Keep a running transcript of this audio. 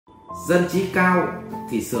dân trí cao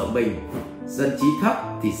thì sửa mình, dân trí thấp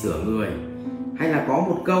thì sửa người. Hay là có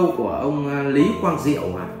một câu của ông Lý Quang Diệu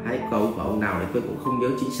hay câu của ông nào đấy tôi cũng không nhớ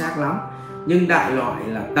chính xác lắm, nhưng đại loại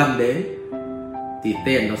là tầm đến thì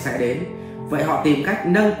tiền nó sẽ đến. Vậy họ tìm cách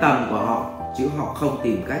nâng tầm của họ chứ họ không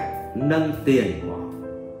tìm cách nâng tiền của họ.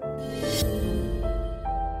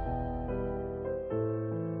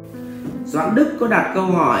 Doãn Đức có đặt câu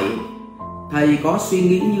hỏi: thầy có suy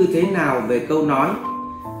nghĩ như thế nào về câu nói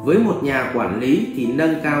với một nhà quản lý thì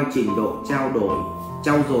nâng cao trình độ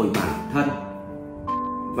trau dồi bản thân,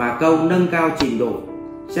 và câu nâng cao trình độ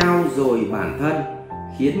trau dồi bản thân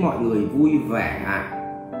khiến mọi người vui vẻ ạ?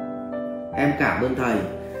 Em cảm ơn thầy.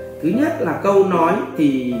 Thứ nhất là câu nói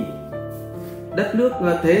thì đất nước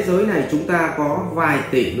thế giới này chúng ta có vài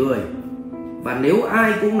tỷ người, và nếu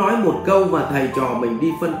ai cũng nói một câu và thầy trò mình đi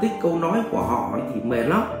phân tích câu nói của họ thì mệt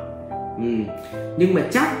lắm. Nhưng mà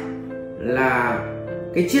chắc là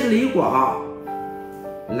cái triết lý của họ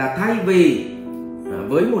là thay vì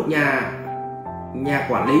với một nhà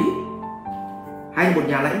quản lý hay một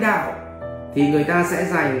nhà lãnh đạo thì người ta sẽ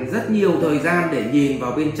dành rất nhiều thời gian để nhìn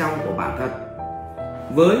vào bên trong của bản thân.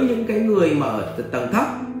 Với những cái người mà ở tầng thấp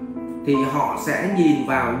thì họ sẽ nhìn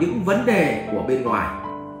vào những vấn đề của bên ngoài.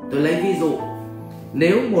 Tôi lấy ví dụ,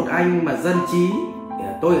 nếu một anh mà dân trí,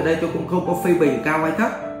 tôi ở đây tôi cũng không có phê bình cao hay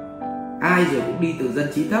thấp, ai rồi cũng đi từ dân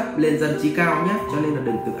trí thấp lên dân trí cao nhé, cho nên là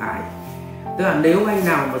đừng tự ái. Tức là nếu anh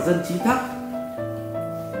nào mà dân trí thấp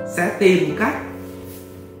sẽ tìm cách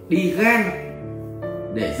đi ghen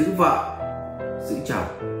để giữ vợ, giữ chồng.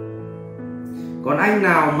 Còn anh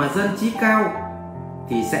nào mà dân trí cao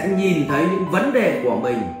thì sẽ nhìn thấy những vấn đề của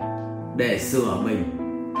mình để sửa mình.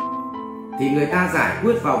 Thì người ta giải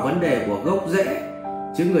quyết vào vấn đề của gốc rễ,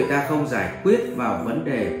 chứ người ta không giải quyết vào vấn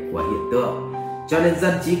đề của hiện tượng. Cho nên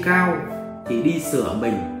dân trí cao thì đi sửa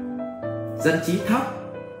mình, dân trí thấp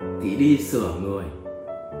thì đi sửa người.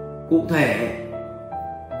 Cụ thể,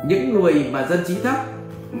 những người mà dân trí thấp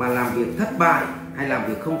mà làm việc thất bại hay làm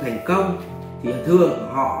việc không thành công thì thường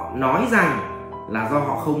họ nói rằng là do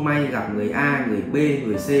họ không may gặp người A, người B,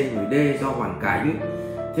 người C, người D do hoàn cảnh.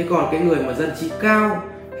 Thế còn cái người mà dân trí cao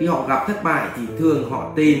khi họ gặp thất bại thì thường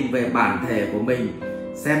họ tìm về bản thể của mình,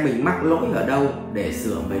 xem mình mắc lỗi ở đâu để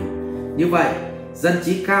sửa mình. Như vậy, dân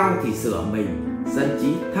trí cao thì sửa mình, dân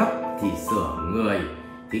trí thấp thì sửa người.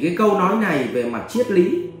 Thì cái câu nói này về mặt triết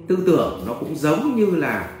lý, tư tưởng nó cũng giống như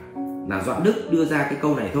là Doãn Đức đưa ra cái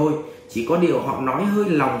câu này thôi. Chỉ có điều họ nói hơi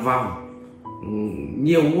lòng vòng,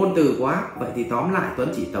 nhiều ngôn từ quá. Vậy thì tóm lại Tuấn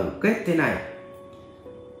chỉ tổng kết thế này: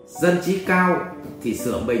 dân trí cao thì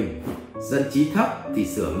sửa mình, dân trí thấp thì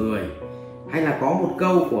sửa người. Hay là có một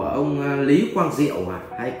câu của ông Lý Quang Diệu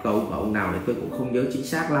hay câu của ông nào đấy tôi cũng không nhớ chính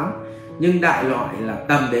xác lắm, nhưng đại loại là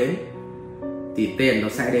tầm đến thì tiền nó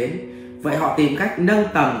sẽ đến. Vậy họ tìm cách nâng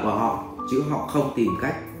tầm của họ chứ họ không tìm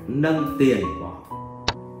cách nâng tiền của họ.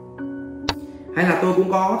 Hay là tôi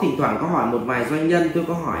cũng có thỉnh thoảng có hỏi một vài doanh nhân, tôi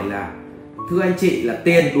có hỏi là: thưa anh chị, là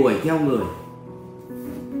tiền đuổi theo người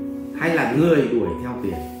hay là người đuổi theo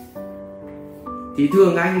tiền? Thì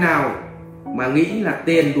thường anh nào mà nghĩ là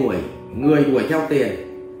tiền đuổi, người đuổi theo tiền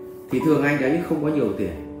thì thường anh ấy không có nhiều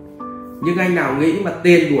tiền. Nhưng anh nào nghĩ mà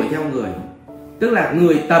tiền đuổi theo người, tức là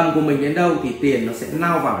người tầm của mình đến đâu thì tiền nó sẽ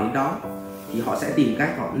lao vào đến đó, thì họ sẽ tìm cách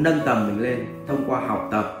họ nâng tầm mình lên thông qua học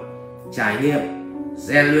tập, trải nghiệm,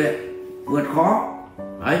 rèn luyện, vượt khó.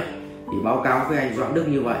 Đấy, thì báo cáo với anh Doãn Đức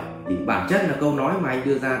như vậy. Thì bản chất là câu nói mà anh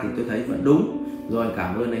đưa ra thì tôi thấy vẫn đúng. Rồi,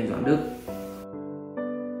 cảm ơn anh Doãn Đức.